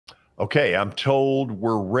Okay, I'm told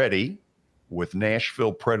we're ready with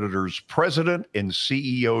Nashville Predators president and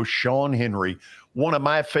CEO Sean Henry, one of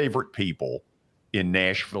my favorite people in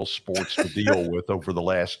Nashville sports to deal with over the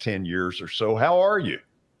last 10 years or so. How are you?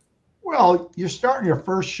 Well, you're starting your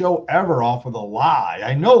first show ever off with a lie.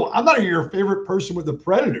 I know I'm not even your favorite person with the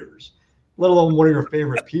Predators, let alone one of your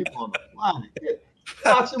favorite people on the planet.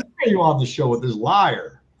 Watson, why are you on the show with this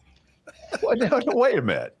liar? Well, now, wait a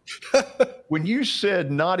minute. When you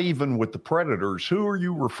said not even with the Predators, who are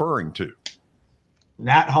you referring to?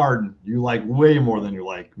 Nat Harden, you like way more than you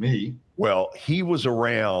like me. Well, he was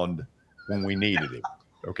around when we needed him.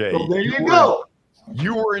 Okay. Well, there you go.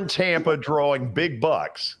 You were in Tampa drawing big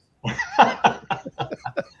bucks. Well,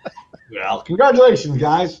 congratulations,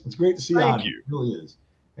 guys. It's great to see you on. Thank you. It really is.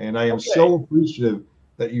 And I am so appreciative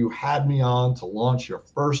that you had me on to launch your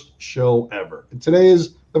first show ever. And today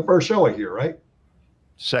is the first show I hear, right?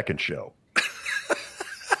 Second show.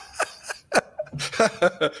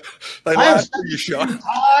 I have said you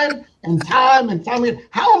time and time and time again.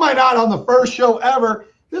 How am I not on the first show ever?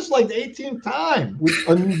 This is like the 18th time with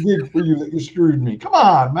a new gig for you that you screwed me. Come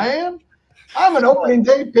on, man. I'm an opening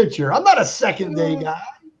day pitcher. I'm not a second day guy.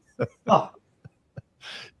 Oh.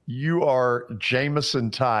 You are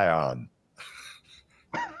Jameson Taillon.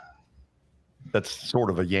 That's sort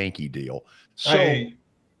of a Yankee deal. So hey.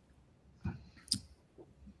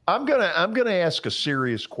 I'm gonna ask a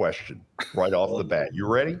serious question right off the bat. You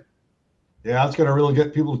ready? Yeah, that's gonna really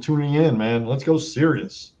get people tuning in, man. Let's go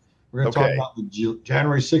serious. We're gonna talk about the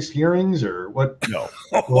January 6th hearings, or what? No.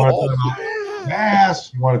 You want to talk about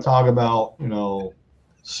mass? You want to talk about,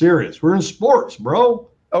 serious? We're in sports, bro.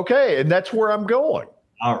 Okay, and that's where I'm going.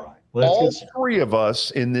 All right. All three of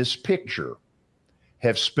us in this picture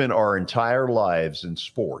have spent our entire lives in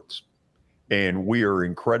sports, and we are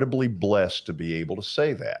incredibly blessed to be able to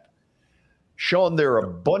say that. Sean, there are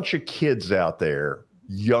a bunch of kids out there,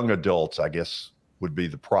 young adults, I guess would be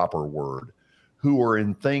the proper word, who are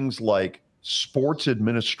in things like sports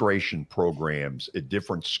administration programs at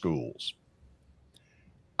different schools.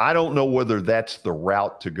 I don't know whether that's the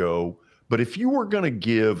route to go, but if you were going to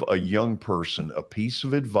give a young person a piece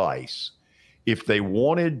of advice, if they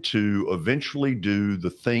wanted to eventually do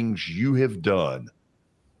the things you have done,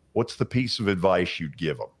 what's the piece of advice you'd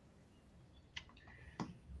give them?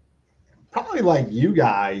 Probably like you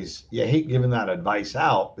guys, you hate giving that advice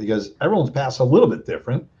out because everyone's path's a little bit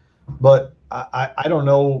different. But I don't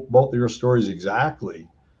know both of your stories exactly,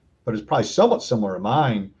 but it's probably somewhat similar to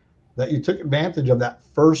mine, that you took advantage of that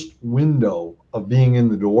first window of being in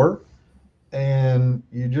the door, and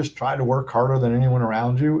you just try to work harder than anyone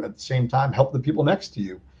around you. At the same time, help the people next to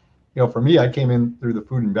you. For me, I came in through the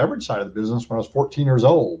food and beverage side of the business when I was 14 years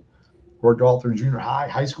old, worked all through junior high,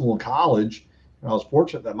 high school, and college. And I was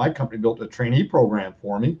fortunate that my company built a trainee program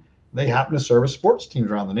for me. They happened to service sports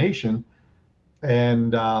teams around the nation.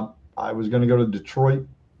 And I was going to go to Detroit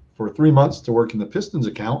for 3 months to work in the Pistons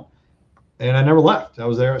account. And I never left.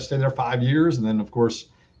 I stayed there 5 years. And then, of course,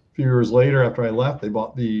 a few years later, after I left, they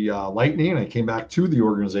bought the Lightning. And I came back to the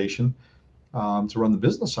organization to run the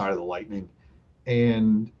business side of the Lightning.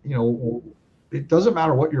 And, it doesn't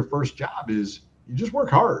matter what your first job is. You just work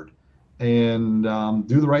hard and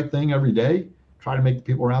do the right thing every day. Try to make the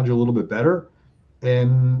people around you a little bit better.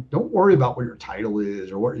 And don't worry about what your title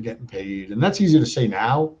is or what you're getting paid. And that's easy to say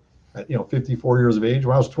now at, 54 years of age.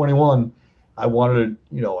 When I was 21, I wanted,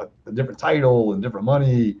 a different title and different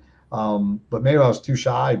money. But maybe I was too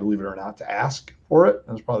shy, believe it or not, to ask for it.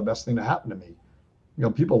 That was probably the best thing to happen to me.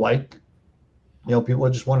 People people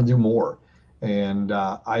that just want to do more. And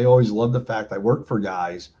I always love the fact I work for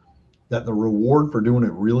guys that the reward for doing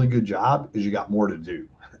a really good job is you got more to do.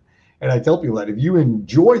 And I tell people that if you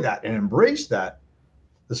enjoy that and embrace that,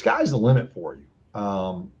 the sky's the limit for you.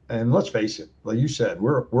 And let's face it, like you said,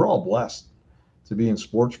 we're all blessed to be in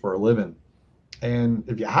sports for a living. And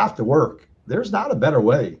if you have to work, there's not a better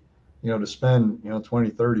way, to spend, 20,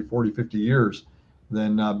 30, 40, 50 years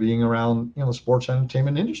than being around, the sports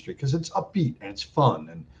entertainment industry, because it's upbeat and it's fun.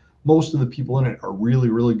 And most of the people in it are really,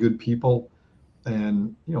 really good people.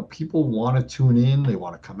 And, people want to tune in, they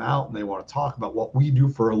want to come out, and they want to talk about what we do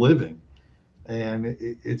for a living. And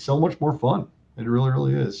it's so much more fun. It really,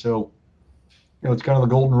 really is. So, it's kind of the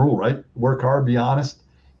golden rule, right? Work hard, be honest,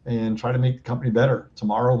 and try to make the company better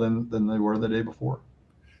tomorrow than they were the day before.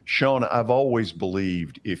 Sean, I've always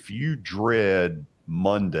believed if you dread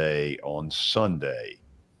Monday on Sunday,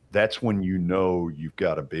 that's when you've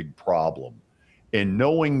got a big problem. And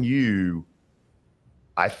knowing you,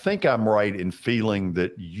 I think I'm right in feeling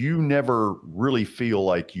that you never really feel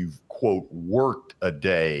like you've, quote, worked a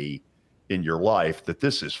day in your life, that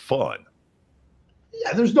this is fun.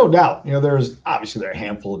 Yeah, there's no doubt. There's obviously there are a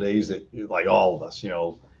handful of days that, like all of us,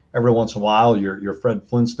 every once in a while you're Fred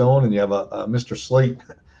Flintstone and you have a Mr. Slate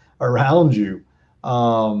around you.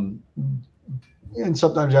 Um, and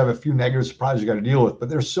sometimes you have a few negative surprises you got to deal with, but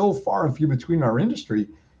they're so far and few between in our industry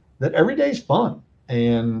that every day's fun.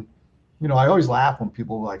 And, I always laugh when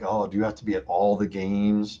people are like, oh, do you have to be at all the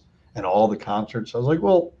games and all the concerts? I was like,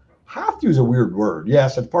 well, have to is a weird word.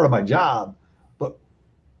 Yes, it's part of my job, but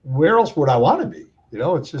where else would I want to be?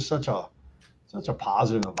 It's just such a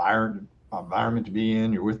positive environment to be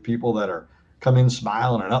in. You're with people that are come in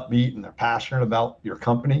smiling and upbeat and they're passionate about your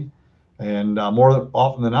company. And more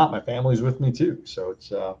often than not, my family's with me too. So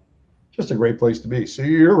it's just a great place to be. So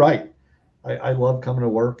you're right. I love coming to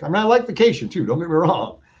work. I mean, I like vacation too. Don't get me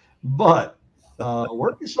wrong, but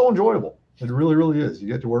work is so enjoyable. It really, really is. You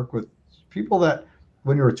get to work with people that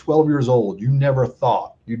when you were 12 years old, you never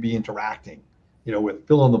thought you'd be interacting, with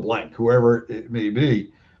fill in the blank, whoever it may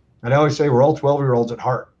be. And I always say we're all 12-year-olds at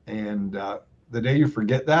heart. And the day you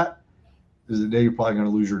forget that is the day you're probably going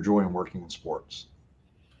to lose your joy in working in sports.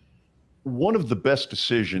 One of the best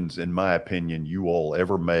decisions, in my opinion, you all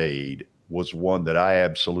ever made was one that I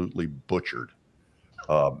absolutely butchered.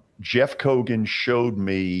 Jeff Cogan showed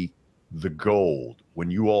me the gold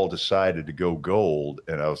when you all decided to go gold,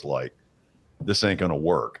 and I was like, this ain't going to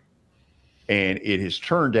work. And it has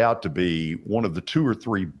turned out to be one of the 2 or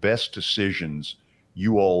 3 best decisions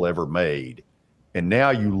you all ever made. And now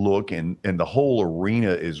you look and the whole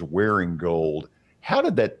arena is wearing gold. How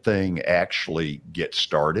did that thing actually get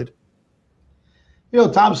started?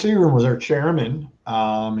 Tom Seagram was our chairman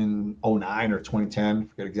in 09 or 2010, I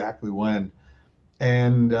forget exactly when.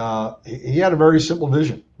 And he had a very simple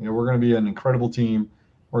vision. We're going to be an incredible team.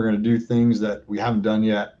 We're going to do things that we haven't done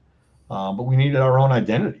yet, but we needed our own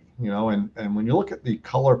identity. And when you look at the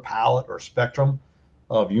color palette or spectrum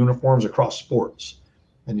of uniforms across sports,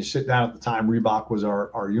 and you sit down at the time, Reebok was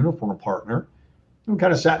our uniform partner, and we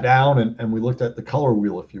kind of sat down and we looked at the color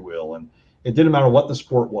wheel, if you will. And it didn't matter what the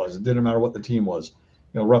sport was. It didn't matter what the team was.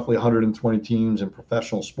 Roughly 120 teams in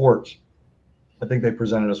professional sports. I think they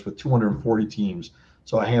presented us with 240 teams.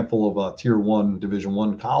 So a handful of tier 1, division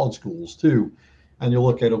 1 college schools too. And you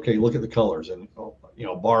look at the colors and,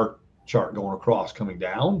 bar chart going across, coming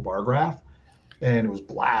down, bar graph. And it was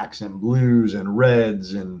blacks and blues and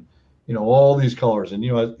reds and, all these colors. And,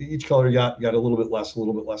 each color you got a little bit less, a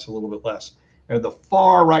little bit less, a little bit less. And at the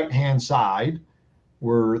far right-hand side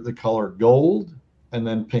were the color gold and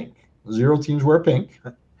then pink. 0 teams wear pink.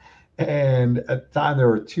 And at the time, there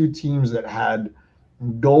were 2 teams that had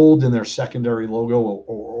gold in their secondary logo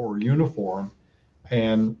or uniform.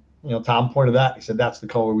 And, Tom pointed that. He said, that's the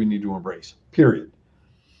color we need to embrace, period.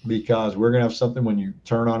 Because we're going to have something when you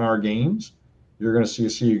turn on our games, you're going to see a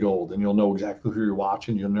sea of gold and you'll know exactly who you're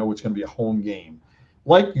watching. You'll know it's going to be a home game,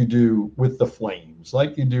 like you do with the Flames,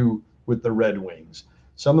 like you do with the Red Wings.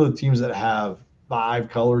 Some of the teams that have 5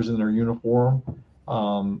 colors in their uniform,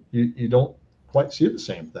 you don't quite see the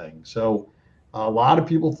same thing. So a lot of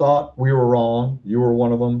people thought we were wrong. You were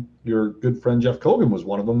one of them. Your good friend Jeff Cogan was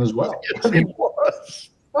one of them as well. Yes, he was.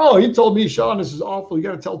 Oh, he told me, Sean, this is awful. You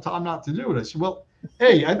got to tell Tom not to do it. I said, well,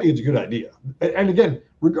 hey, I think it's a good idea. And again,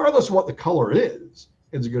 regardless of what the color is,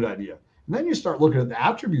 it's a good idea. And then you start looking at the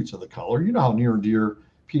attributes of the color. You know how near and dear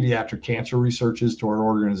pediatric cancer research is to our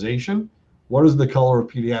organization. What is the color of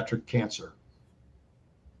pediatric cancer?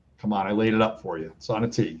 Come on, I laid it up for you. It's on a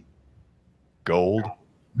T. Gold.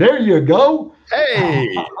 There you go.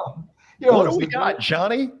 Hey, what do we got,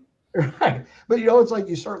 Johnny? Right. But, it's like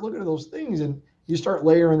you start looking at those things and you start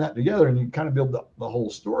layering that together and you kind of build the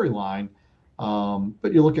whole storyline.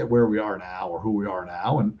 But you look at where we are now or who we are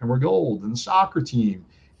now, and we're gold. And the soccer team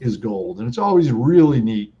is gold. And it's always really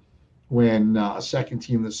neat when a second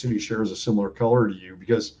team in the city shares a similar color to you,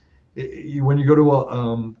 because when you go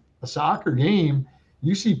to a soccer game,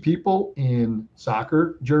 you see people in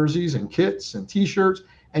soccer jerseys and kits and T-shirts,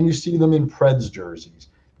 and you see them in Preds jerseys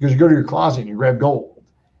because you go to your closet and you grab gold.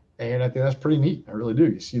 And I think that's pretty neat. I really do.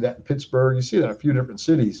 You see that in Pittsburgh. You see that in a few different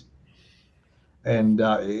cities. And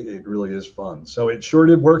it really is fun. So it sure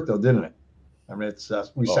did work, though, didn't it? I mean,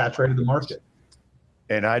 we saturated the market.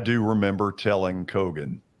 And I do remember telling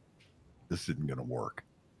Cogan, this isn't going to work.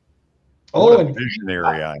 Oh, what a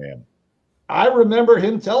visionary I am. I remember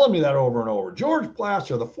him telling me that over and over. George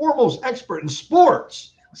Plaster, the foremost expert in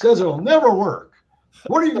sports, says it'll never work.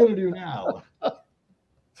 What are you going to do now?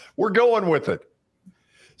 We're going with it.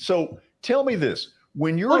 So tell me this.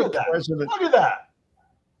 When you're president. Look at that.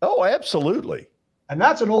 Oh, absolutely. And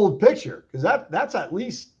that's an old picture because that's at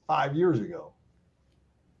least 5 years ago.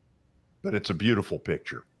 But it's a beautiful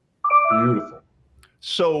picture. Beautiful.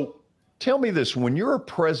 So Tell me this, when you're a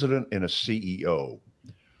president and a CEO,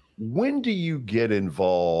 when do you get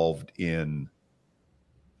involved in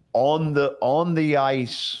on the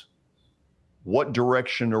ice? What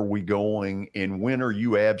direction are we going, and when are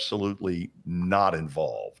you absolutely not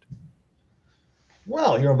involved?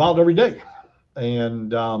 Well, you're involved every day.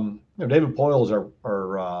 And David Poyle is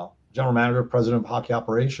our general manager, president of hockey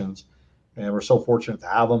operations, and we're so fortunate to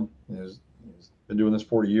have him. He's been doing this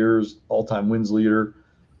 40 years, all-time wins leader.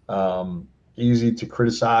 Easy to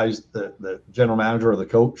criticize the general manager or the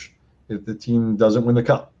coach if the team doesn't win the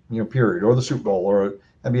cup, period, or the Super Bowl or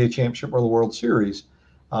NBA championship or the World Series.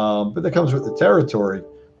 But that comes with the territory.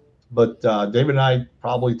 But David and I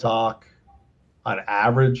probably talk on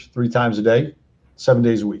average 3 times a day, 7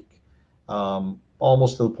 days a week.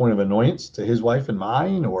 Almost to the point of annoyance to his wife and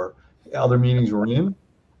mine or other meetings we're in.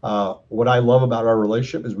 What I love about our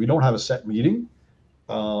relationship is we don't have a set meeting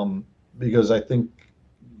because I think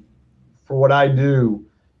for what I do,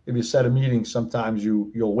 if you set a meeting, sometimes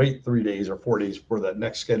you'll wait 3 days or 4 days for the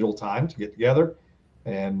next scheduled time to get together,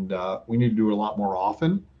 and we need to do it a lot more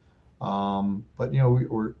often. But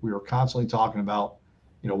we are constantly talking about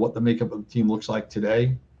what the makeup of the team looks like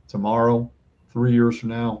today, tomorrow, 3 years from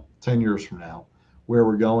now, 10 years from now, where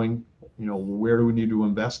we're going, where do we need to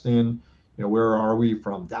invest in, where are we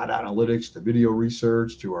from data analytics to video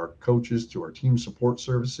research to our coaches to our team support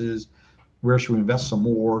services. Where should we invest some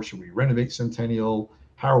more? Should we renovate Centennial?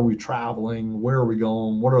 How are we traveling? Where are we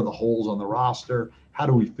going? What are the holes on the roster? How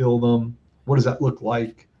do we fill them? What does that look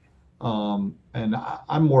like? And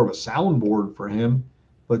I'm more of a soundboard for him,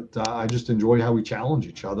 but I just enjoy how we challenge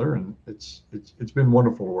each other, and it's been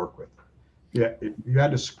wonderful to work with. Yeah, if you had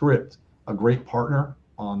to script a great partner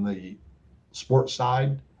on the sports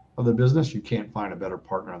side of the business, you can't find a better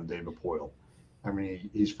partner than David Poyle. I mean,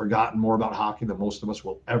 he's forgotten more about hockey than most of us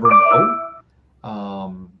will ever know.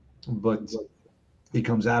 But he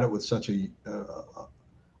comes at it with such a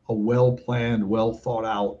well-planned, well thought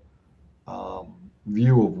out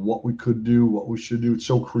view of what we could do, what we should do. It's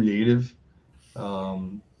so creative.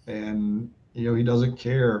 And he doesn't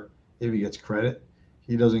care if he gets credit.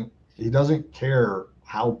 He doesn't care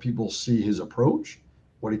how people see his approach.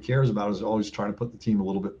 What he cares about is always trying to put the team a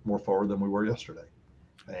little bit more forward than we were yesterday.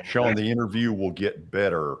 And Sean, the interview will get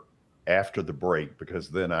better after the break because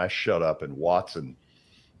then I shut up and Watson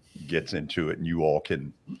gets into it and you all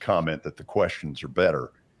can comment that the questions are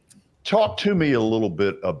better. Talk to me a little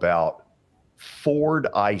bit about Ford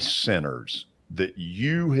Ice Centers that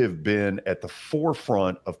you have been at the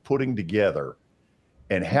forefront of putting together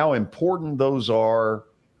and how important those are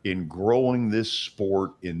in growing this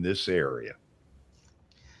sport in this area.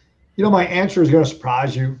 My answer is going to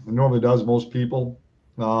surprise you. It normally does most people.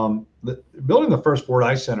 Building the first Ford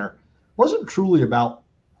Ice Center wasn't truly about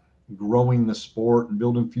growing the sport and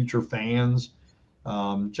building future fans.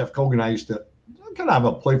 Jeff Kogan and I used to kind of have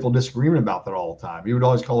a playful disagreement about that all the time. He would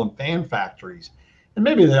always call them fan factories. And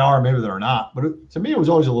maybe they are, maybe they're not. But to me, it was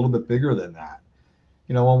always a little bit bigger than that.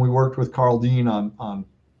 When we worked with Carl Dean on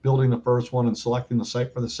building the first one and selecting the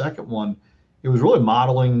site for the second one, it was really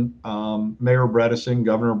modeling Mayor Bredesen,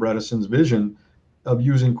 Governor Bredesen's vision of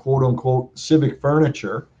using quote unquote civic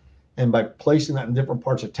furniture. And by placing that in different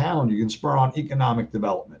parts of town, you can spur on economic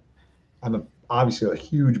development. I'm obviously a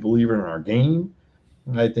huge believer in our game.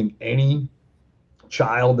 And I think any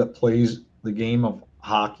child that plays the game of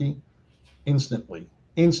hockey instantly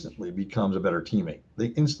becomes a better teammate. They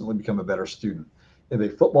instantly become a better student. If a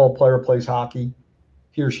football player plays hockey,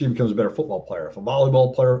 he or she becomes a better football player. If a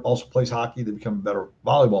volleyball player also plays hockey, they become a better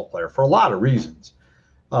volleyball player for a lot of reasons.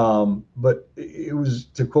 But it was,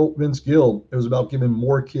 to quote Vince Gill, it was about giving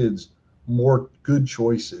more kids more good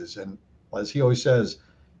choices. And as he always says,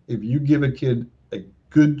 if you give a kid a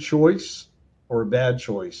good choice or a bad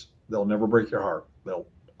choice, they'll never break your heart. They'll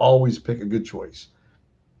always pick a good choice.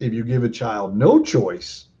 If you give a child no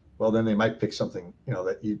choice, well, then they might pick something,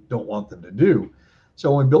 that you don't want them to do.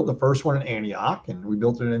 So when we built the first one in Antioch, and we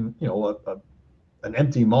built it in, an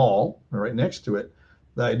empty mall right next to it,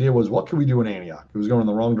 the idea was, what can we do in Antioch? It was going in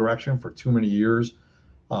the wrong direction for too many years.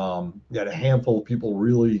 You had a handful of people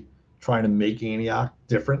really trying to make Antioch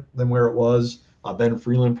different than where it was. Ben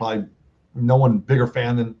Freeland, probably no one bigger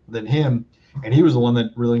fan than him. And he was the one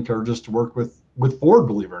that really encouraged us to work with Ford,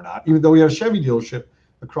 believe it or not. Even though we had a Chevy dealership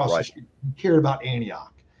across the street, we cared about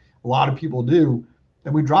Antioch. A lot of people do.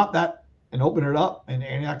 And we dropped that and opened it up, and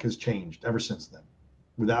Antioch has changed ever since then,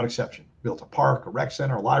 without exception. Built a park, a rec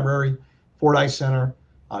center, a library, Ford Ice Center.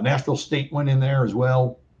 Nashville State went in there as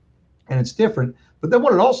well. And it's different. But then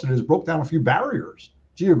what it also did is broke down a few barriers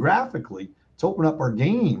geographically to open up our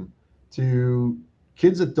game to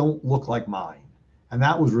kids that don't look like mine. And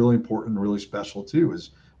that was really important and really special too,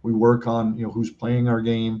 is we work on, who's playing our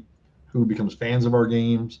game, who becomes fans of our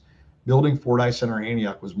games. Building Fordyce Center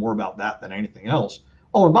Antioch was more about that than anything else.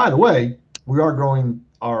 Oh, and by the way, we are growing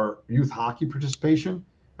our youth hockey participation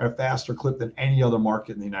at a faster clip than any other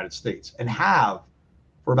market in the United States, and have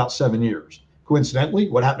for about 7 years. Coincidentally,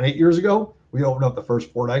 what happened 8 years ago? We opened up the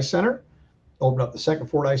first Fordyce Center, opened up the second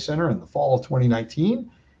Fordyce Center in the fall of 2019.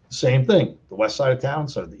 Same thing, the west side of town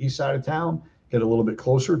instead of the east side of town, get a little bit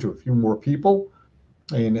closer to a few more people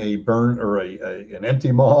in a burn or an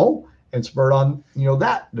empty mall, and spurred on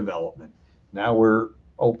that development. Now we're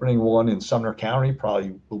opening one in Sumner County,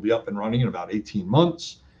 probably will be up and running in about 18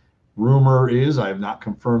 months. Rumor is, I have not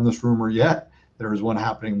confirmed this rumor yet, there is one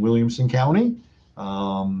happening in Williamson County.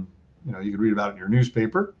 You can read about it in your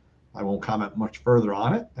newspaper. I won't comment much further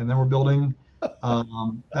on it. And then we're building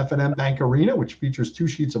F&M Bank Arena, which features 2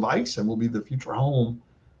 sheets of ice and will be the future home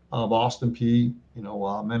of Austin P, men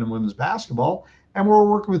and women's basketball. And we're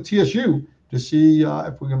working with TSU to see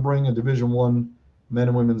if we can bring a Division I men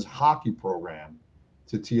and women's hockey program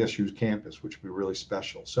to TSU's campus, which would be really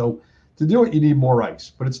special. So to do it, you need more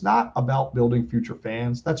ice, but it's not about building future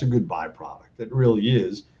fans. That's a good byproduct. It really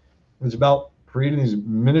is. It's about creating these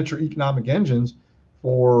miniature economic engines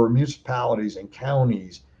for municipalities and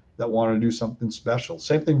counties that want to do something special.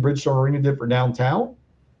 Same thing Bridgestone Arena did for downtown.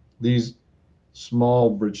 These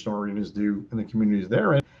small Bridgestone arenas do in the communities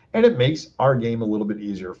they're in, and it makes our game a little bit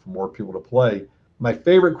easier for more people to play. My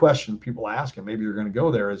favorite question people ask, and maybe you're going to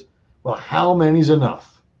go there, is, well, how many's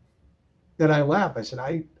enough? Then I laugh. I said,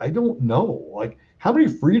 I don't know. Like, how many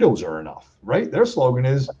Fritos are enough, right? Their slogan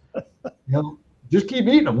is, just keep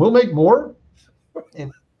eating them. We'll make more.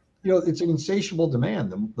 And, it's an insatiable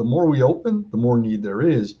demand. The more we open, the more need there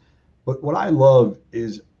is. But what I love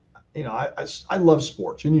is, I love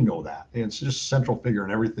sports, and that. And it's just a central figure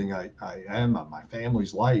in everything I am, on my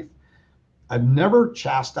family's life. I've never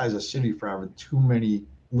chastised a city for having too many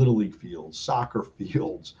Little League fields, soccer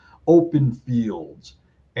fields, open fields.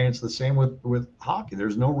 And it's the same with hockey.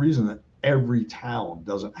 There's no reason that every town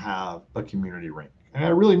doesn't have a community rink. And I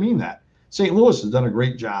really mean that. St. Louis has done a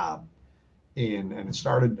great job. And it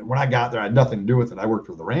started when I got there. I had nothing to do with it. I worked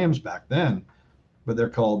with the Rams back then, but they're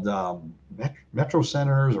called Metro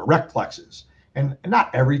Centers or Recplexes. And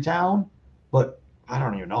not every town, but I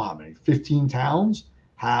don't even know how many, 15 towns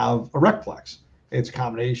have a Recplex. It's a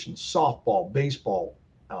combination softball, baseball,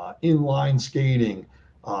 inline skating,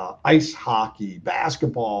 ice hockey,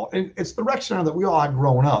 basketball. And it's the rec center that we all had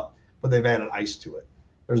growing up, but they've added ice to it.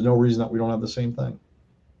 There's no reason that we don't have the same thing.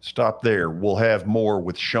 Stop there. We'll have more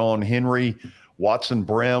with Sean Henry. Watson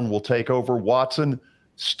Brown will take over. Watson,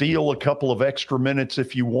 steal a couple of extra minutes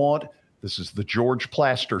if you want. This is the George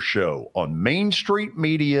Plaster Show on Main Street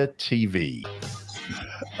Media TV.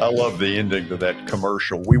 I love the ending to that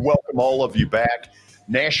commercial. We welcome all of you back.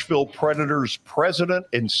 Nashville Predators President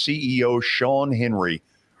and CEO Sean Henry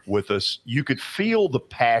with us. You could feel the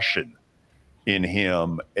passion in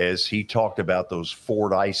him as he talked about those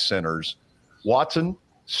Fordyce centers. Watson,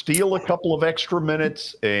 steal a couple of extra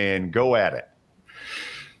minutes and go at it.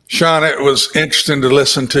 Sean, it was interesting to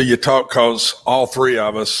listen to you talk because all 3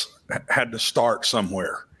 of us had to start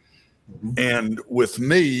somewhere. And with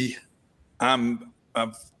me,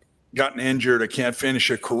 I've gotten injured. I can't finish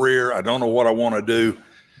a career. I don't know what I want to do.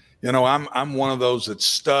 I'm one of those that's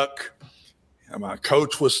stuck. My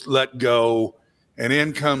coach was let go, and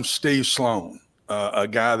in comes Steve Sloan, a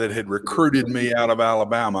guy that had recruited me out of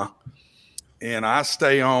Alabama. And I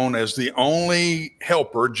stay on as the only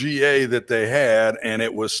helper, GA, that they had, and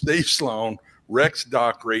it was Steve Sloan, Rex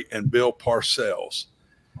Dockery, and Bill Parcells.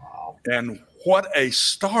 Wow. And what a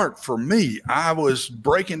start for me. I was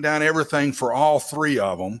breaking down everything for all 3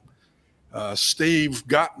 of them. Steve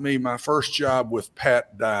got me my first job with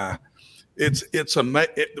Pat Dye.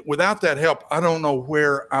 Without that help, I don't know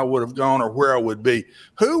where I would have gone or where I would be.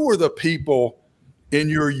 Who were the people in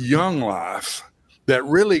your young life that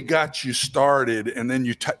really got you started, and then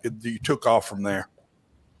you took off from there?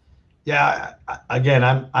 Yeah, again,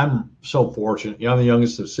 I'm so fortunate. I'm the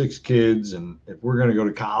youngest of 6 kids, and if we're going to go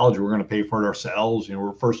to college, we're going to pay for it ourselves.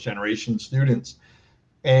 We're first generation students.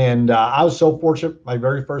 And I was so fortunate. My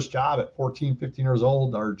very first job at 14, 15 years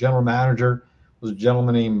old, our general manager was a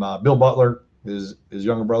gentleman named Bill Butler. His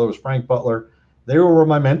younger brother was Frank Butler. They were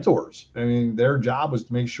my mentors. I mean, their job was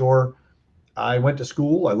to make sure I went to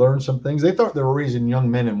school. I learned some things. They thought they were raising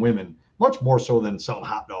young men and women, much more so than selling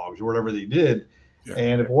hot dogs or whatever they did. Yeah.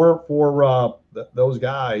 And if it weren't for those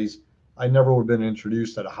guys, I never would have been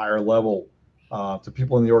introduced at a higher level to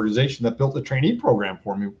people in the organization that built the trainee program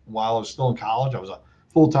for me while I was still in college. I was a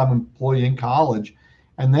full-time employee in college.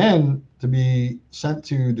 And then to be sent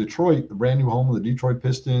to Detroit, the brand new home of the Detroit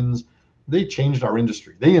Pistons, they changed our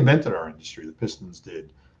industry. They invented our industry, the Pistons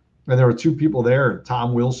did. And there were two people there,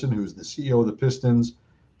 Tom Wilson, who's the CEO of the Pistons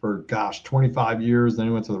for, 25 years. Then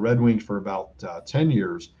he went to the Red Wings for about 10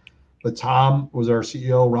 years. But Tom was our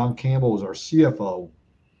CEO. Ron Campbell was our CFO.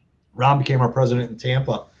 Ron became our president in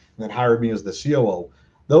Tampa and then hired me as the COO.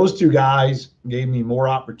 Those two guys gave me more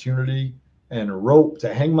opportunity and a rope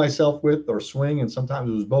to hang myself with or swing, and sometimes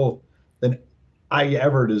it was both, than I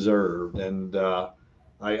ever deserved. And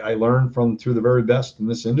I learned from two of the very best in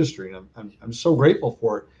this industry, and I'm so grateful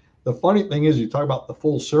for it. The funny thing is, you talk about the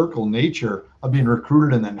full circle nature of being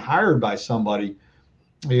recruited and then hired by somebody,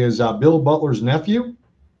 is Bill Butler's nephew,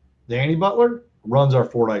 Danny Butler, runs our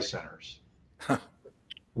Fordyce Centers.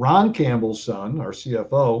 Ron Campbell's son, our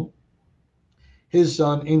CFO, his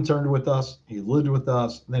son interned with us. He lived with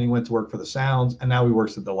us. Then he went to work for the Sounds, and now he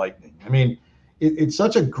works at the Lightning. I mean, it's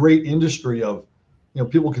such a great industry of,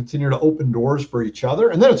 people continue to open doors for each other,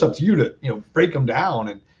 and then it's up to you to, break them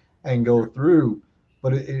down and go through.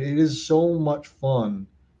 But it is so much fun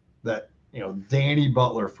that, Danny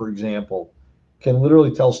Butler, for example, can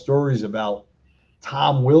literally tell stories about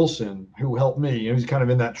Tom Wilson, who helped me. He's kind of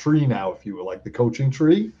in that tree now, if you will, like the coaching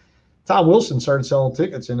tree. Tom Wilson started selling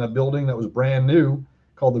tickets in a building that was brand new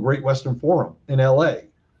called the Great Western Forum in LA.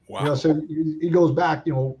 Wow. So he goes back,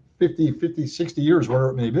 50, 60 years, whatever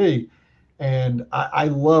it may be. And I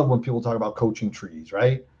love when people talk about coaching trees,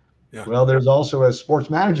 right? Yeah. Well, there's also a sports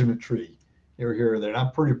management tree here or there. And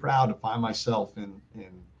I'm pretty proud to find myself in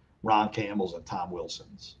Ron Campbell's and Tom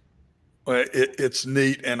Wilson's. Well, it's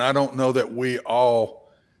neat. And I don't know that we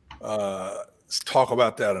all talk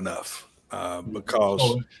about that enough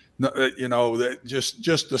because that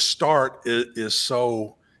just the start is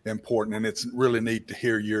so important, and it's really neat to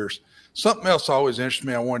hear yours. Something else always interests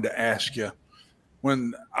me. I wanted to ask you,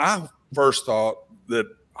 when I first thought that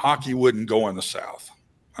hockey wouldn't go in the South.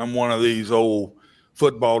 I'm one of these old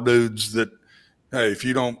football dudes that, hey, if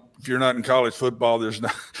you're not in college football, there's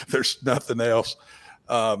nothing else.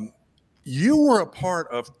 You were a part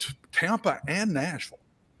of Tampa and Nashville,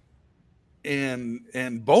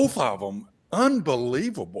 and both of them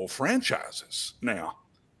unbelievable franchises. Now,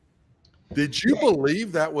 did you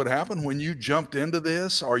believe that would happen when you jumped into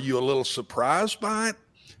this? Are you a little surprised by it?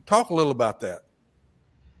 Talk a little about that.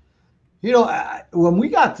 When we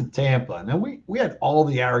got to Tampa, and we had all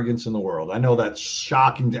the arrogance in the world. I know that's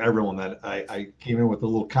shocking to everyone that I came in with a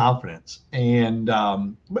little confidence. And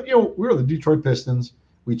but we were the Detroit Pistons.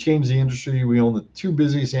 We changed the industry. We own the two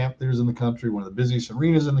busiest amphitheaters in the country, one of the busiest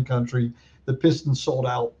arenas in the country. The Pistons sold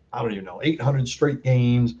out, I don't even know, 800 straight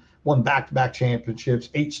games, won back-to-back championships,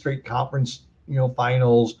 8 straight conference,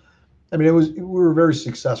 finals. I mean, we were a very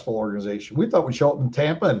successful organization. We thought we'd show up in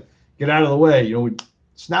Tampa and get out of the way. We'd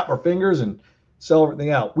snap our fingers and sell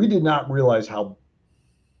everything out. We did not realize how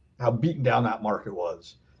beaten down that market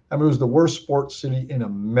was. I mean, it was the worst sports city in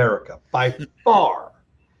America by far.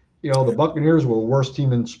 The Buccaneers were the worst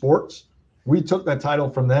team in sports. We took that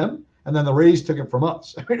title from them, and then the Rays took it from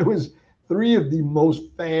us. I mean, it was 3 of the most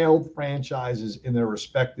failed franchises in their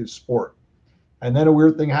respective sport. And then a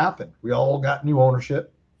weird thing happened. We all got new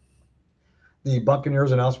ownership. The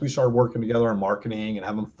Buccaneers and us, we started working together on marketing and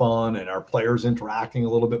having fun, and our players interacting a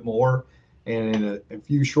little bit more. And in a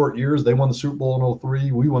few short years, they won the Super Bowl in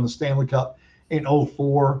 2003. We won the Stanley Cup in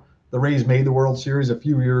 2004. The Rays made the World Series a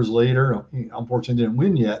few years later. Unfortunately, didn't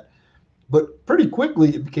win yet. But pretty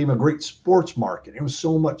quickly, it became a great sports market. It was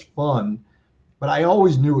so much fun. But I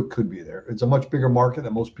always knew it could be there. It's a much bigger market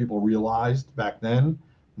than most people realized back then.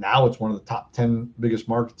 Now it's one of the top 10 biggest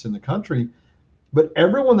markets in the country. But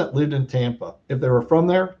everyone that lived in Tampa, if they were from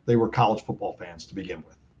there, they were college football fans to begin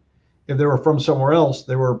with. If they were from somewhere else,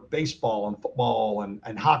 they were baseball and football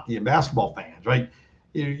and hockey and basketball fans, right?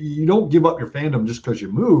 You don't give up your fandom just because you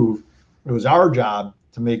move. It was our job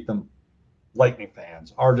to make them Lightning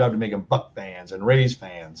fans, our job to make them Buck fans and Rays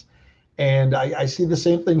fans. And I see the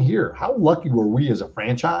same thing here. How lucky were we as a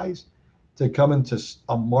franchise to come into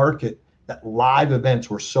a market that live events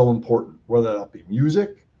were so important, whether that be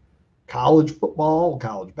music, college football,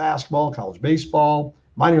 college basketball, college baseball,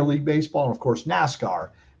 minor league baseball, and of course, NASCAR.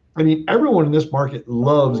 I mean, everyone in this market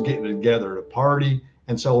loves getting together to party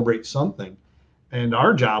and celebrate something. And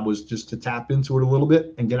our job was just to tap into it a little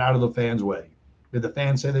bit and get out of the fans' way. Did the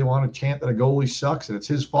fans say they want to chant that a goalie sucks and it's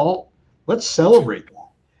his fault? Let's celebrate that.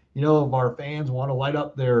 If our fans want to light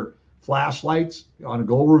up their flashlights on a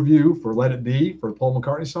goal review for Let It Be, for the Paul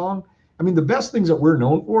McCartney song, I mean, the best things that we're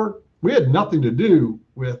known for, we had nothing to do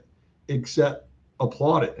with except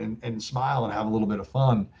applaud it and smile and have a little bit of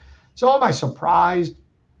fun. So am I surprised?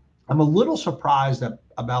 I'm a little surprised that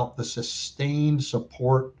about the sustained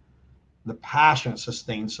support, the passionate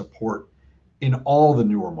sustained support in all the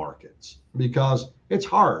newer markets, because it's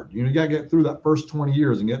hard. You got to get through that first 20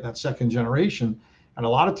 years and get that second generation. And a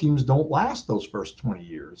lot of teams don't last those first 20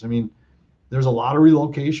 years. I mean, there's a lot of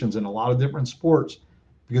relocations in a lot of different sports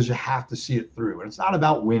because you have to see it through. And it's not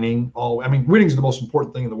about winning. Oh, I mean, winning is the most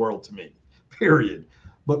important thing in the world to me, period.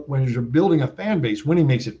 But when you're building a fan base, winning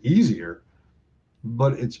makes it easier.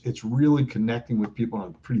 But it's really connecting with people in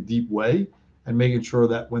a pretty deep way and making sure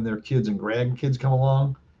that when their kids and grandkids come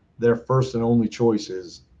along, their first and only choice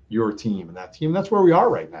is your team. And that team, that's where we are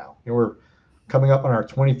right now. We're coming up on our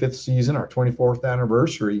 25th season, our 24th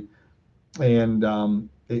anniversary. And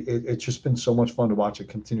it's just been so much fun to watch it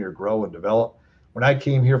continue to grow and develop. When I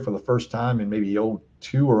came here for the first time in maybe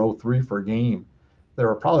 02 or 03 for a game, there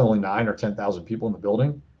were probably only 9 or 10,000 people in the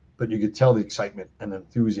building, but you could tell the excitement and the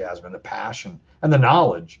enthusiasm and the passion and the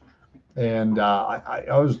knowledge. And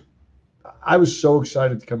I was so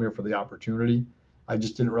excited to come here for the opportunity. I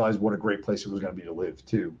just didn't realize what a great place it was going to be to live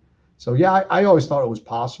too. So yeah, I always thought it was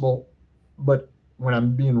possible, but when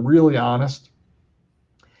I'm being really honest,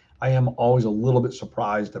 I am always a little bit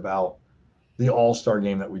surprised about the all-star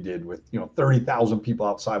game that we did with 30,000 people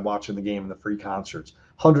outside watching the game and the free concerts,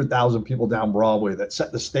 100,000 people down Broadway that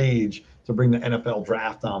set the stage to bring the NFL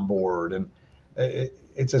draft on board. And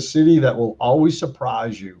it's a city that will always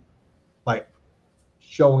surprise you by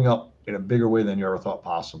showing up in a bigger way than you ever thought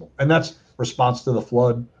possible. And that's response to the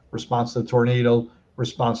flood, response to the tornado,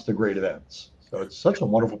 response to great events. So it's such a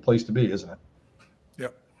wonderful place to be, isn't it?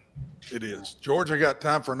 Yep, it is. George, I got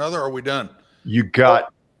time for another, or are we done? You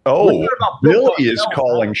got – oh, Billy is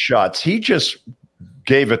calling shots. He just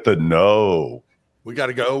gave it the no. We got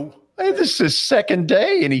to go. Hey, this is his second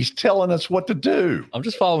day, and he's telling us what to do. I'm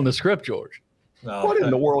just following the script, George. No, what in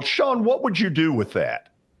the world? Sean, what would you do with that?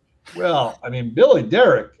 Well, I mean, Billy,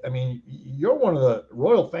 Derek, I mean, you're one of the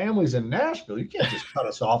royal families in Nashville. You can't just cut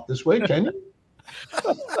us off this way, can you?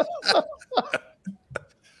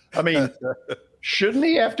 I mean, shouldn't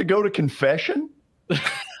he have to go to confession?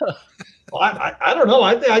 Well, I don't know.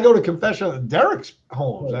 I think I go to confession at Derek's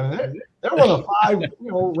homes. I mean, they're one of 5,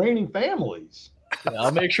 reigning families. Yeah,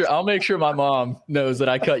 I'll make sure my mom knows that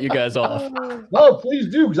I cut you guys off. No,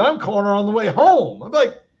 please do, because I'm calling her on the way home. I'm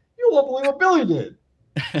like, you won't believe what Billy did.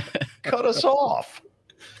 Cut us off.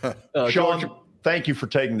 Sean, George, thank you for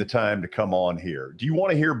taking the time to come on here. Do you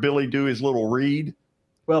want to hear Billy do his little read?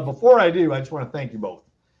 Well, before I do, I just want to thank you both.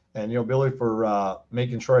 And, Billy, for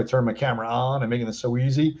making sure I turn my camera on and making this so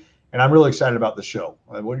easy. And I'm really excited about the show.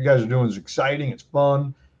 What you guys are doing is exciting. It's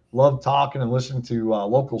fun. Love talking and listening to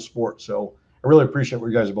local sports. So I really appreciate what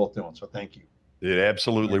you guys are both doing. So thank you. It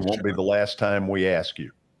absolutely won't be the last time we ask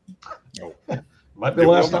you. No. Might be the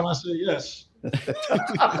last time I say yes.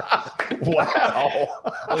 Wow.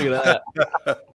 look at that.